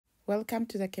Welcome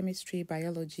to the Chemistry,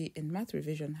 Biology and Math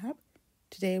Revision Hub.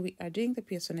 Today we are doing the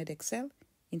Pearson Edexcel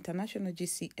International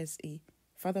GCSE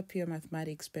Further Pure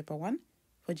Mathematics Paper 1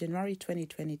 for January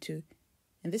 2022.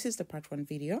 And this is the Part 1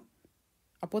 video.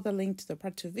 I'll put the link to the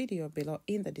Part 2 video below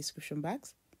in the description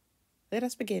box. Let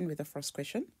us begin with the first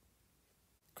question.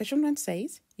 Question 1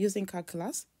 says, using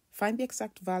calculus, find the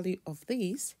exact value of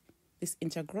this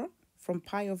integral from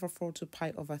pi over 4 to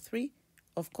pi over 3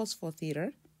 of cos 4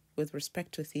 theta with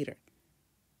respect to theta.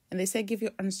 And they say give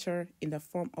your answer in the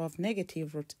form of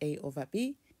negative root a over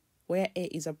b, where a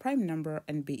is a prime number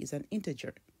and b is an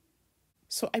integer.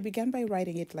 So I began by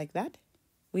writing it like that.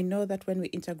 We know that when we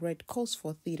integrate cos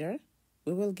 4 theta,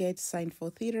 we will get sine 4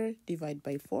 theta divided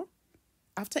by 4.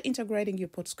 After integrating, you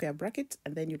put square brackets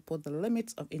and then you put the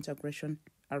limits of integration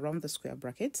around the square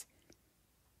brackets.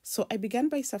 So I began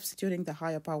by substituting the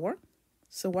higher power.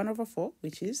 So 1 over 4,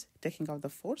 which is taking out the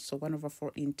 4, so 1 over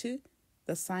 4 into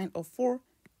the sine of 4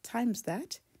 times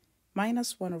that,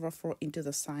 minus 1 over 4 into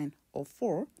the sine of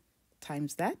 4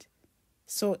 times that.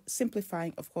 So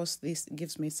simplifying, of course, this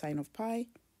gives me sine of pi,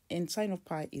 and sine of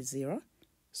pi is 0.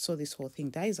 So this whole thing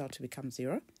dies out to become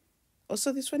 0.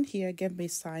 Also, this one here gave me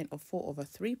sine of 4 over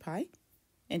 3 pi,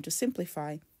 and to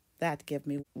simplify, that gave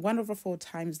me 1 over 4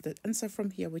 times the answer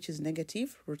from here, which is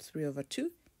negative root 3 over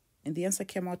 2, and the answer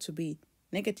came out to be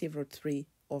negative root 3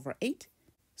 over 8.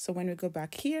 So when we go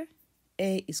back here,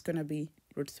 a is going to be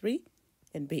root 3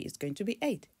 and b is going to be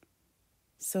 8.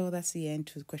 So that's the end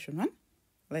to question 1.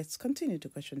 Let's continue to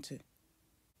question 2.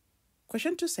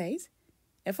 Question 2 says,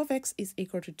 f of x is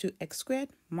equal to 2x squared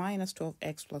minus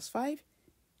 12x plus 5.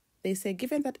 They say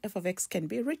given that f of x can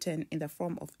be written in the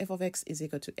form of f of x is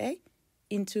equal to a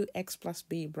into x plus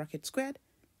b bracket squared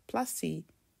plus c,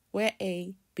 where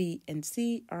a, b, and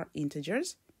c are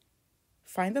integers.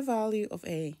 Find the value of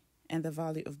a and the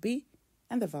value of b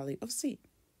and the value of c.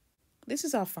 This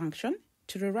is our function.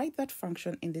 To rewrite that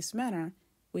function in this manner,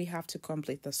 we have to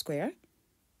complete the square.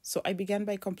 So I began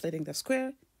by completing the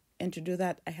square, and to do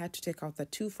that, I had to take out the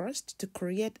 2 first to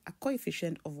create a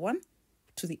coefficient of 1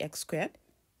 to the x squared.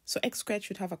 So x squared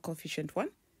should have a coefficient 1.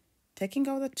 Taking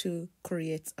out the 2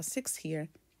 creates a 6 here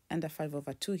and a 5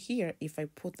 over 2 here if I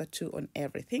put the 2 on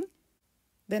everything.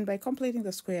 Then by completing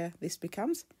the square, this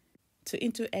becomes 2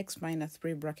 into x minus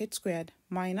 3 bracket squared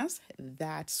minus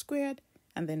that squared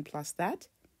and then plus that.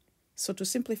 So to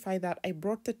simplify that, I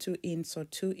brought the 2 in, so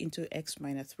 2 into x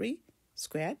minus 3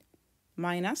 squared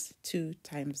minus 2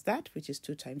 times that, which is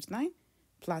 2 times 9,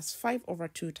 plus 5 over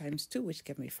 2 times 2, which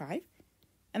gave me 5.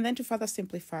 And then to further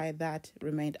simplify, that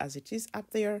remained as it is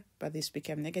up there, but this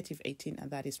became negative 18,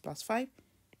 and that is plus 5.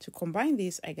 To combine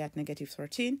this, I got negative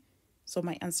 13. So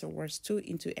my answer was 2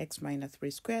 into x minus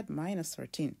 3 squared minus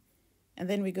 13. And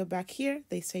then we go back here,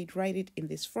 they said write it in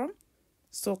this form.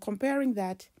 So comparing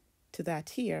that to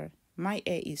that here, my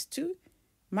a is 2,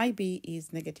 my b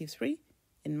is negative 3,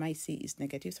 and my c is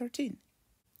negative 13.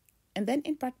 And then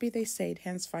in part b, they said,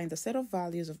 hence find the set of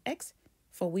values of x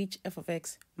for which f of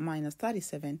x minus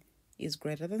 37 is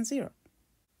greater than 0.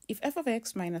 If f of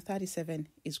x minus 37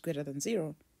 is greater than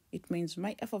 0, it means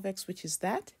my f of x, which is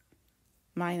that,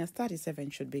 minus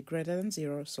 37 should be greater than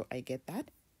 0, so I get that.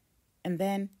 And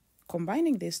then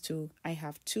combining these two, I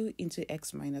have 2 into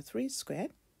x minus 3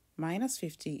 squared minus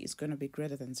 50 is going to be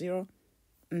greater than 0.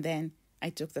 And then I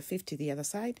took the 50 the other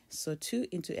side, so 2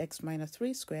 into x minus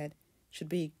 3 squared should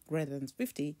be greater than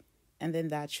 50, and then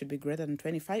that should be greater than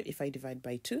 25 if I divide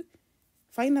by 2.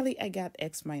 Finally, I got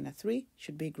x minus 3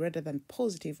 should be greater than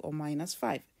positive or minus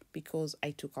 5 because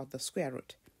I took out the square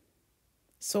root.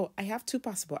 So I have 2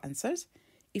 possible answers.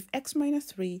 If x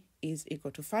minus 3 is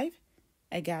equal to 5,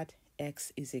 I got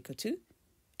x is equal to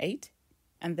 8.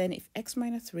 And then if x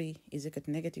minus 3 is equal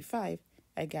to negative 5,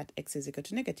 I got x is equal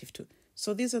to negative 2.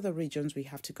 So these are the regions we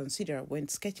have to consider when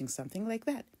sketching something like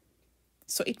that.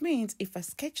 So it means if a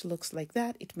sketch looks like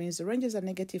that, it means the ranges are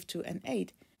negative 2 and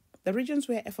 8. The regions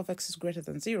where f of x is greater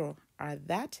than 0 are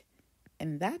that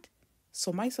and that.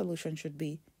 So my solution should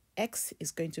be x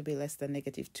is going to be less than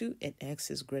negative 2 and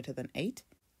x is greater than 8.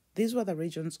 These were the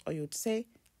regions, or you would say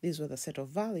these were the set of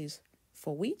values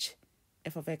for which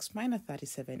f of x minus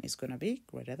 37 is going to be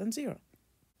greater than 0.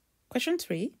 Question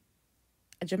 3.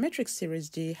 A geometric series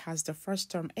G has the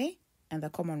first term a and the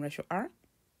common ratio r.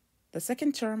 The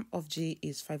second term of G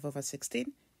is 5 over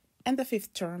 16, and the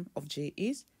fifth term of G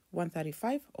is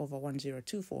 135 over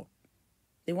 1024.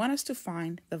 They want us to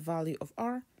find the value of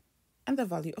R and the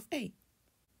value of A.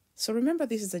 So remember,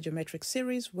 this is a geometric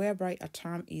series whereby a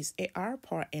term is AR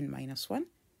power n minus 1.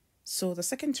 So the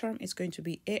second term is going to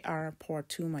be AR power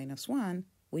 2 minus 1,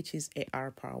 which is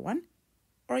AR power 1,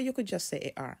 or you could just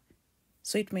say AR.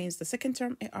 So it means the second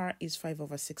term AR is 5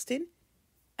 over 16,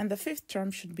 and the fifth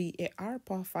term should be AR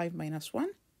power 5 minus 1,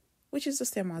 which is the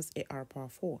same as AR power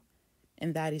 4,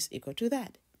 and that is equal to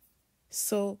that.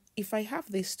 So if I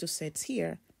have these two sets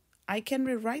here, I can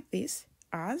rewrite this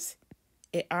as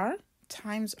AR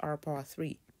times R power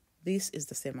 3. This is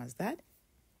the same as that.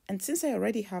 And since I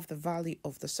already have the value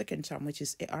of the second term, which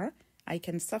is AR, I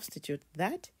can substitute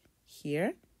that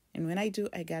here. And when I do,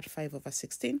 I get 5 over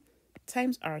 16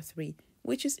 times R3,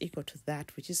 which is equal to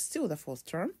that, which is still the fourth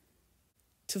term.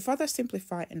 To further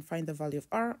simplify and find the value of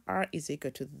R, R is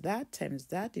equal to that times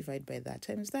that divided by that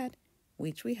times that,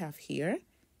 which we have here.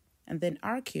 And then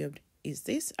R cubed is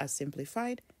this as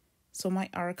simplified. So my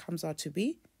R comes out to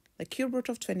be the cube root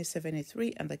of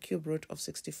 2073, and the cube root of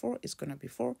 64 is going to be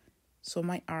 4. So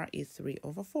my R is 3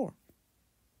 over 4.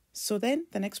 So then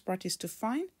the next part is to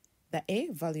find the A,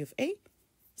 value of A.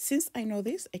 Since I know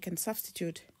this, I can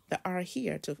substitute the R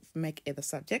here to make A the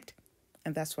subject.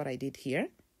 And that's what I did here.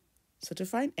 So to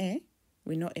find A,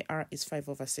 we know AR is 5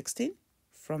 over 16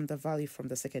 from the value from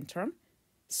the second term.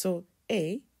 So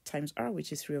A times R,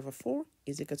 which is 3 over 4,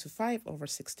 is equal to 5 over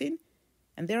 16.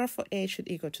 And therefore, A should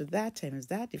equal to that times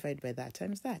that divided by that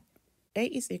times that. A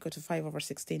is equal to 5 over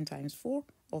 16 times 4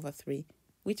 over 3,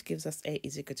 which gives us A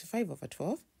is equal to 5 over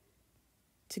 12.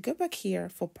 To go back here,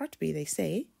 for part B, they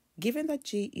say, given that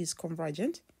G is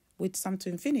convergent with sum to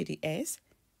infinity S,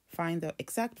 find the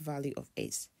exact value of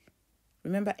S.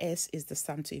 Remember, S is the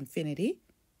sum to infinity.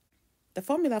 The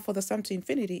formula for the sum to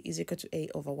infinity is equal to A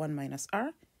over 1 minus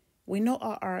R. We know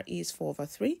our R is 4 over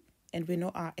 3, and we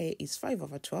know our A is 5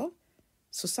 over 12.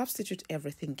 So substitute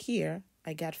everything here.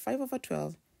 I got 5 over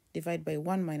 12 divided by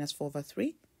 1 minus 4 over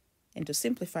 3. And to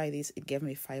simplify this, it gave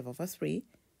me 5 over 3.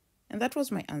 And that was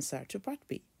my answer to part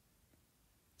B.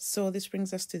 So this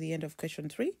brings us to the end of question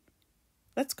 3.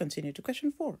 Let's continue to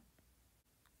question 4.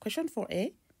 Question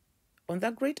 4a. On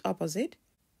the great opposite,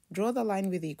 draw the line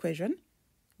with the equation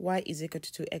y is equal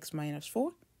to 2x minus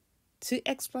 4,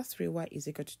 2x plus 3y is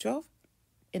equal to 12,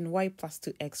 and y plus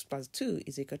 2x plus 2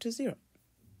 is equal to 0.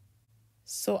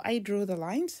 So I drew the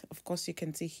lines. Of course, you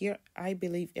can see here, I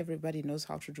believe everybody knows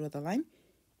how to draw the line.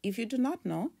 If you do not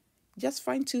know, just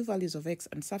find two values of x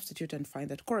and substitute and find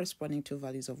that corresponding two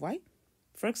values of y.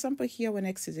 For example, here when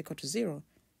x is equal to 0,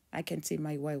 I can see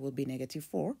my y will be negative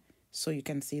 4. So you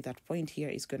can see that point here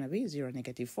is going to be 0,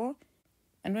 negative 4.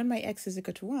 And when my x is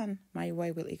equal to 1, my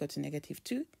y will equal to negative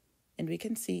 2. And we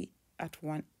can see at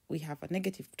 1, we have a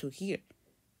negative 2 here.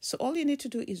 So all you need to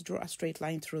do is draw a straight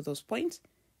line through those points,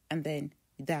 and then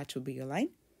that will be your line.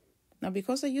 Now,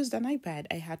 because I used an iPad,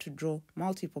 I had to draw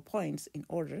multiple points in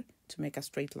order to make a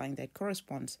straight line that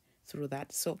corresponds through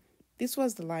that. So this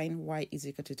was the line y is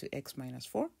equal to 2x minus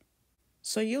 4.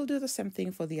 So you'll do the same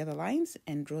thing for the other lines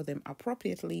and draw them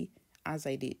appropriately as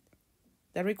I did.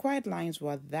 The required lines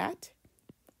were that,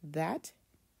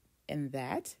 and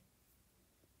that.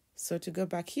 So to go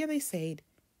back here, they said,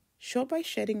 show by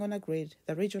shading on a grid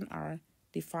the region R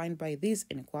defined by these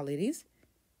inequalities.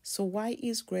 So y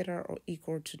is greater or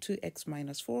equal to 2x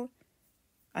minus 4,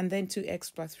 and then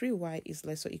 2x plus 3y is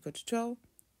less or equal to 12,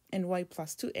 and y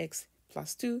plus 2x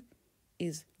plus 2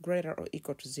 is greater or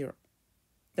equal to 0.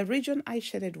 The region I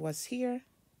shaded was here,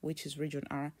 which is region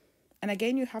R. And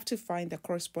again, you have to find the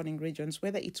corresponding regions,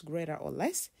 whether it's greater or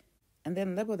less, and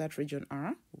then label that region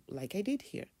R like I did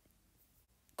here.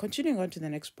 Continuing on to the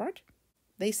next part,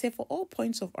 they say for all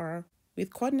points of R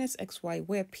with coordinates xy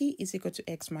where p is equal to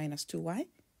x minus 2y,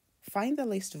 find the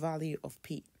least value of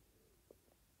p.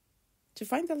 To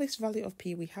find the least value of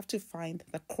p, we have to find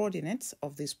the coordinates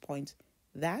of this point,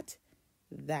 that,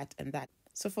 and that.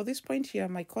 So for this point here,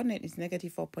 my coordinate is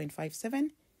negative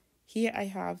 4.57. Here I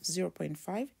have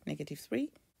 0.5, negative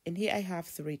 3, and here I have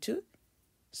 3, 2.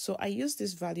 So I use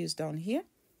these values down here.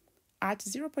 At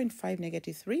 0.5,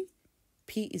 negative 3,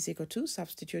 p is equal to,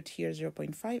 substitute here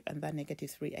 0.5, and then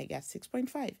negative 3, I get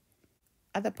 6.5.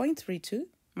 At the point 3, 2,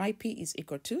 my p is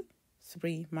equal to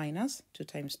 3 minus 2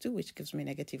 times 2, which gives me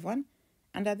negative 1.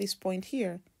 And at this point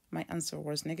here, my answer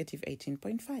was negative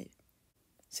 18.5.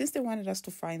 Since they wanted us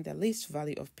to find the least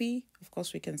value of p, of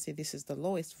course, we can see this is the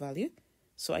lowest value.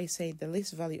 So I say the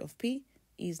least value of p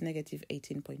is negative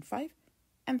 18.5,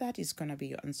 and that is going to be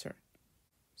your answer.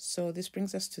 So this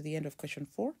brings us to the end of question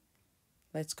 4.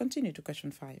 Let's continue to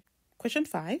question 5. Question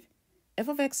 5, f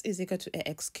of x is equal to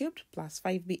ax cubed plus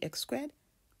 5bx squared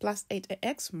plus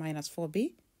 8ax minus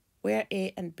 4b, where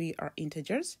a and b are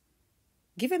integers.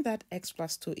 Given that x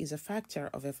plus 2 is a factor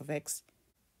of f of x,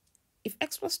 if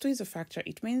x plus 2 is a factor,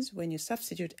 it means when you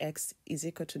substitute x is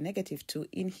equal to negative 2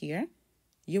 in here,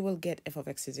 you will get f of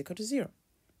x is equal to 0.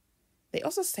 They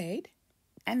also said,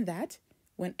 and that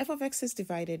When f of x is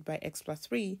divided by x plus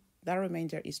 3, that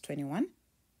remainder is 21.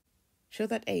 Show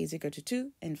that a is equal to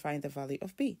 2 and find the value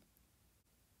of b.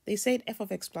 They said f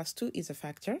of x plus 2 is a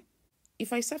factor.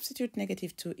 If I substitute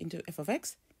negative 2 into f of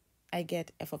x, I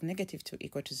get f of negative 2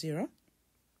 equal to 0.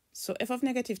 So f of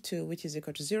negative 2, which is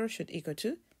equal to 0, should equal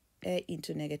to a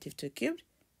into negative 2 cubed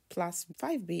plus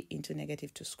 5b into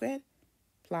negative 2 squared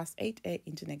plus 8a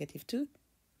into negative 2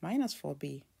 minus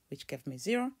 4b, which gave me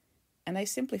 0. And I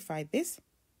simplified this.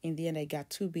 In the end, I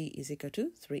got 2b is equal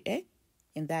to 3a,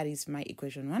 and that is my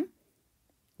equation 1.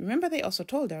 Remember, they also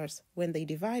told us when they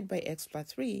divide by x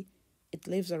plus 3, it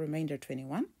leaves a remainder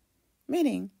 21,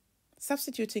 meaning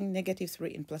substituting negative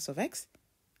 3 in place of x,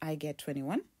 I get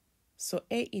 21. So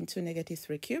a into negative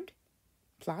 3 cubed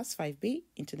plus 5b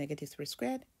into negative 3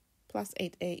 squared plus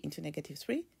 8a into negative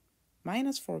 3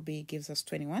 minus 4b gives us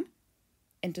 21.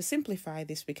 And to simplify,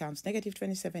 this becomes negative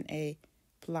 27a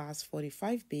plus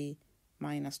 45b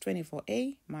minus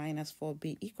 24a minus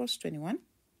 4b equals 21.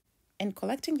 And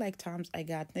collecting like terms, I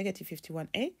got negative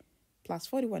 51a plus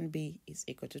 41b is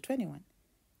equal to 21.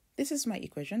 This is my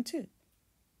equation 2.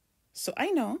 So I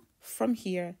know from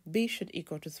here, b should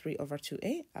equal to 3 over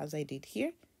 2a, as I did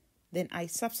here. Then I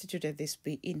substituted this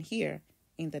b in here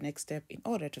in the next step in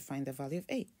order to find the value of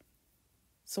a.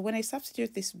 So when I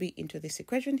substitute this b into this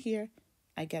equation here,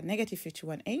 I get negative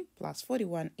 51a plus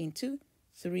 41 into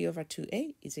 3 over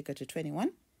 2a is equal to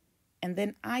 21. And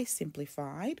then I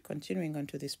simplified, continuing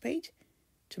onto this page,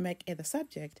 to make a the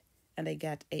subject, and I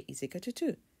got a is equal to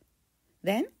 2.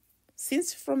 Then,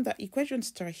 since from the equation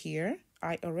star here,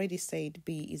 I already said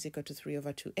b is equal to 3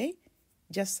 over 2a,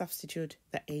 just substitute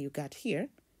the a you got here.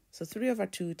 So 3 over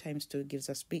 2 times 2 gives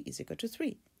us b is equal to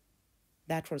 3.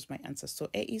 That was my answer. So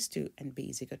a is 2 and b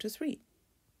is equal to 3.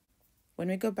 When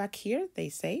we go back here, they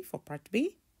say for part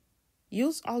b,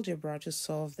 use algebra to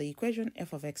solve the equation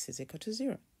f of x is equal to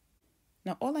 0.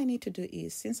 Now all I need to do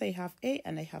is, since I have a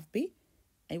and I have b,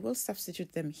 I will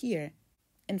substitute them here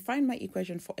and find my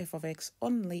equation for f of x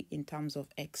only in terms of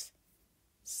x.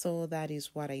 So that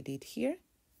is what I did here.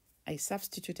 I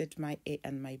substituted my a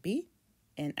and my b,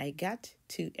 and I got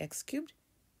 2x cubed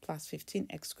plus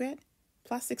 15x squared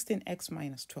plus 16x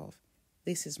minus 12.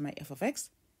 This is my f of x.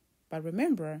 But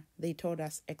remember, they told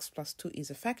us x plus 2 is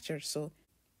a factor, so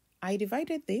I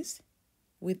divided this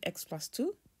with x plus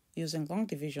 2 using long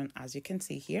division, as you can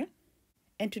see here.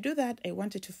 And to do that, I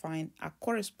wanted to find a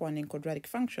corresponding quadratic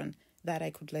function that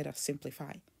I could later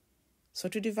simplify. So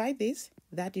to divide this,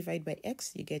 that divide by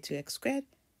x, you get 2x squared.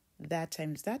 That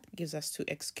times that gives us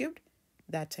 2x cubed.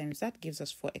 That times that gives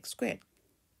us 4x squared.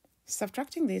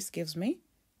 Subtracting this gives me,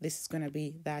 this is going to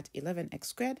be that 11x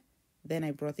squared. Then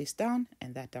I brought this down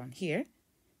and that down here.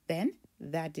 Then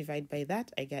that divide by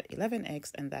that, I get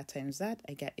 11x, and that times that,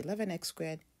 I get 11x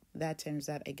squared. That times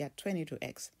that, I get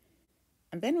 22x.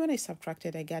 And then when I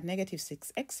subtracted, I got negative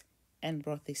 6x and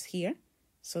brought this here.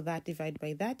 So that divide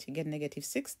by that, you get negative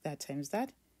 6, that times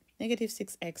that, negative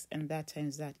 6x, and that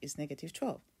times that is negative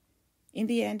 12. In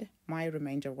the end, my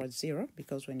remainder was 0,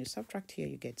 because when you subtract here,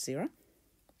 you get 0.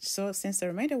 So since the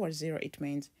remainder was 0, it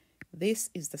means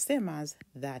this is the same as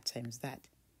that times that.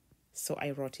 So I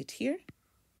wrote it here.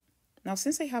 Now,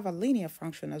 since I have a linear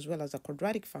function as well as a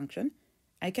quadratic function,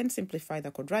 I can simplify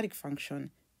the quadratic function,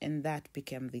 and that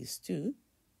became these two.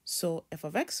 So f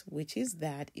of x, which is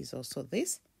that, is also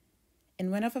this.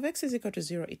 And when f of x is equal to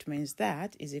 0, it means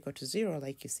that is equal to 0,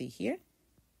 like you see here.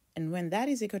 And when that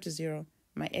is equal to 0,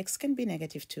 my x can be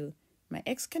negative 2, my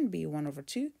x can be 1 over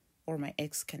 2, or my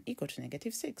x can equal to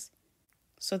negative 6.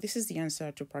 So this is the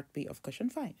answer to part B of question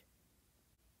 5.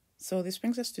 So this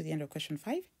brings us to the end of question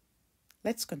 5.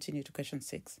 Let's continue to question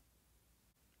 6.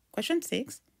 Question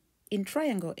 6. In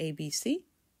triangle ABC,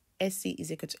 SC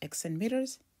is equal to x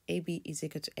centimeters, AB is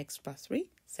equal to x plus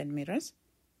 3 centimeters,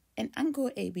 and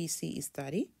angle ABC is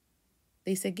 30.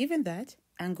 They say given that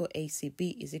angle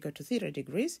ACB is equal to theta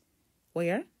degrees,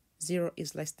 where 0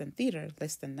 is less than theta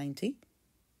less than 90,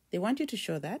 they want you to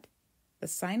show that the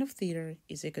sine of theta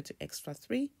is equal to x plus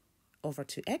 3 over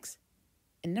 2x.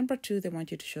 And number 2, they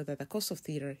want you to show that the cos of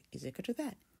theta is equal to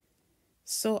that.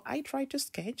 So I tried to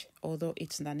sketch, although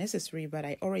it's not necessary, but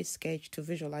I already sketched to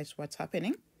visualize what's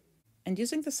happening. And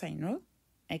using the sine rule,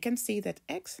 I can see that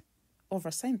x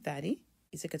over sine 30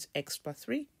 is equal to x plus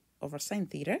 3 over sine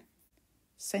theta.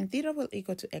 Sine theta will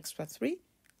equal to x plus 3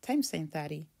 times sine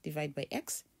 30 divided by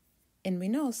x. And we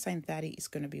know sine 30 is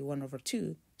going to be 1 over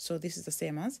 2. So this is the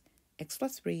same as x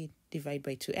plus 3 divided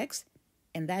by 2x.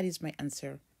 And that is my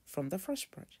answer from the first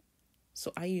part.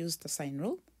 So I used the sine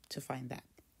rule to find that.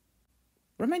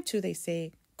 Roman 2, they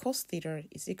say cos theta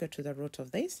is equal to the root of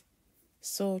this.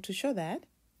 So to show that,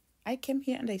 I came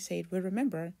here and I said, we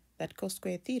remember that cos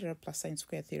squared theta plus sine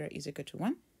squared theta is equal to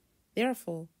 1.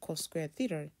 Therefore, cos squared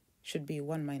theta should be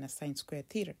 1 minus sine squared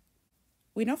theta.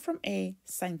 We know from A,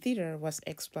 sine theta was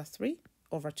x plus 3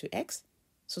 over 2x.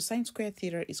 So sine squared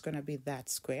theta is going to be that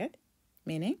squared,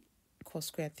 meaning cos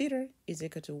squared theta is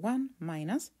equal to 1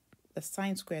 minus the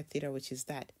sine squared theta, which is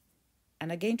that.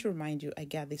 And again, to remind you, I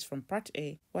got this from part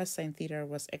A, where sine theta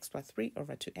was x plus 3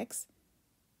 over 2x.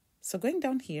 So going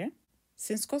down here,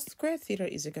 since cos squared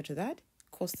theta is equal to that,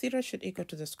 cos theta should equal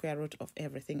to the square root of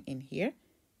everything in here,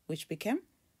 which became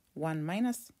 1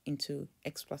 minus into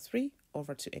x plus 3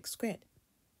 over 2x squared.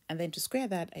 And then to square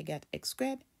that, I got x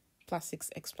squared plus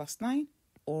 6x plus 9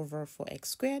 over 4x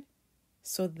squared.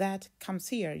 So that comes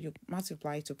here, you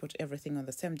multiply to put everything on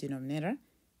the same denominator.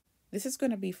 This is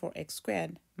going to be 4x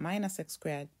squared minus x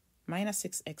squared minus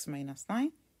 6x minus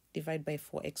 9 divided by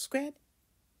 4x squared.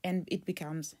 And it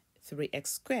becomes 3x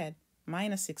squared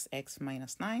minus 6x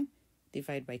minus 9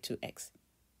 divided by 2x.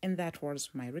 And that was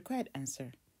my required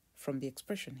answer from the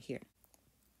expression here.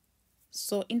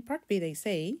 So in part B, they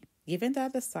say, given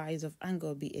that the size of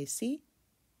angle BAC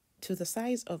to the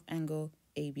size of angle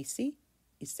ABC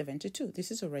is 72.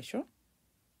 This is a ratio.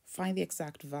 Find the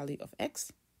exact value of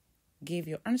x. Give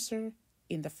your answer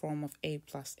in the form of a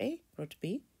plus a root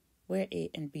b, where a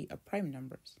and b are prime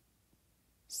numbers.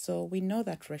 So we know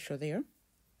that ratio there.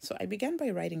 So I began by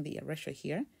writing the ratio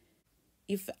here.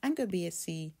 If the angle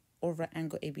BAC over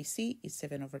angle ABC is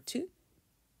 7 over 2,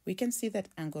 we can see that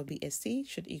angle BAC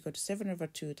should equal to 7 over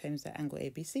 2 times the angle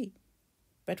ABC.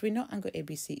 But we know angle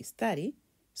ABC is 30,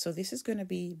 so this is going to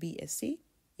be BAC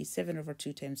is 7 over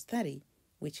 2 times 30,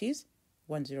 which is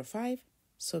 105.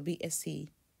 So BAC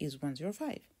is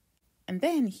 105. And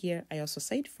then here I also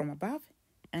said from above,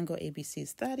 angle ABC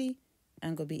is 30,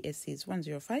 angle BAC is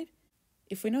 105.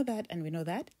 If we know that and we know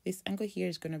that, this angle here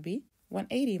is going to be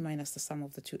 180 minus the sum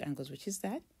of the two angles, which is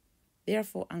that.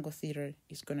 Therefore, angle theta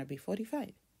is going to be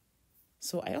 45.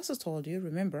 So I also told you,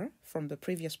 remember, from the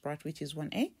previous part, which is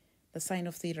 1a, the sine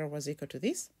of theta was equal to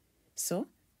this. So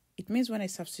it means when I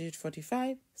substitute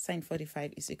 45, sine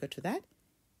 45 is equal to that.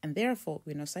 And therefore,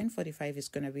 we know sine 45 is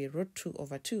going to be root 2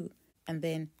 over 2. And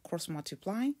then cross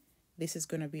multiply. This is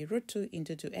going to be root 2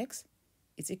 into 2x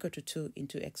is equal to 2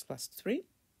 into x plus 3.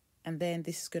 And then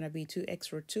this is going to be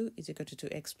 2x root 2 is equal to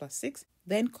 2x plus 6.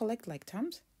 Then collect like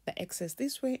terms. The x's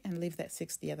this way and leave that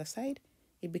 6 the other side.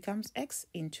 It becomes x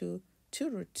into 2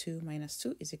 root 2 minus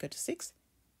 2 is equal to 6.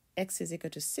 X is equal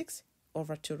to 6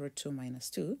 over 2 root 2 minus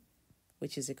 2,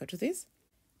 which is equal to this.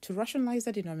 To rationalize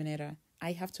the denominator,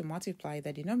 I have to multiply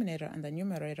the denominator and the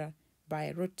numerator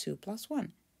by root 2 plus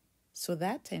 1. So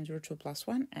that times root 2 plus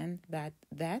 1 and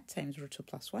that times root 2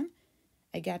 plus 1.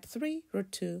 I got 3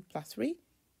 root 2 plus 3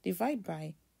 divided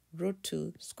by root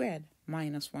 2 squared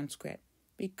minus 1 squared.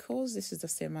 Because this is the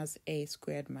same as a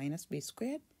squared minus b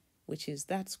squared, which is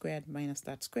that squared minus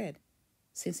that squared,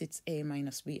 since it's a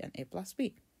minus b and a plus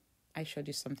b. I showed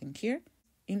you something here.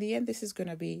 In the end, this is going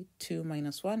to be 2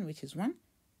 minus 1, which is 1.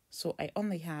 So I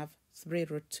only have 3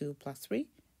 root 2 plus 3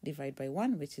 divided by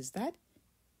 1, which is that.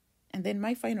 And then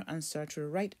my final answer to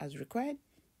write as required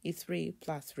is 3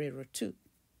 plus 3 root 2,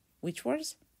 which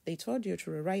was, they told you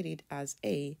to rewrite it as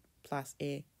a plus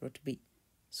a root b.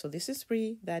 So this is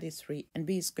 3, that is 3, and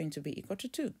b is going to be equal to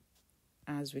 2,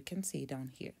 as we can see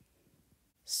down here.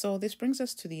 So this brings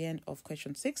us to the end of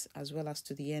question 6, as well as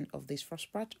to the end of this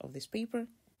first part of this paper.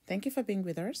 Thank you for being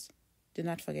with us. Do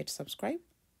not forget to subscribe.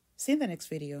 See you in the next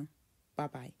video.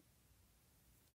 Bye-bye.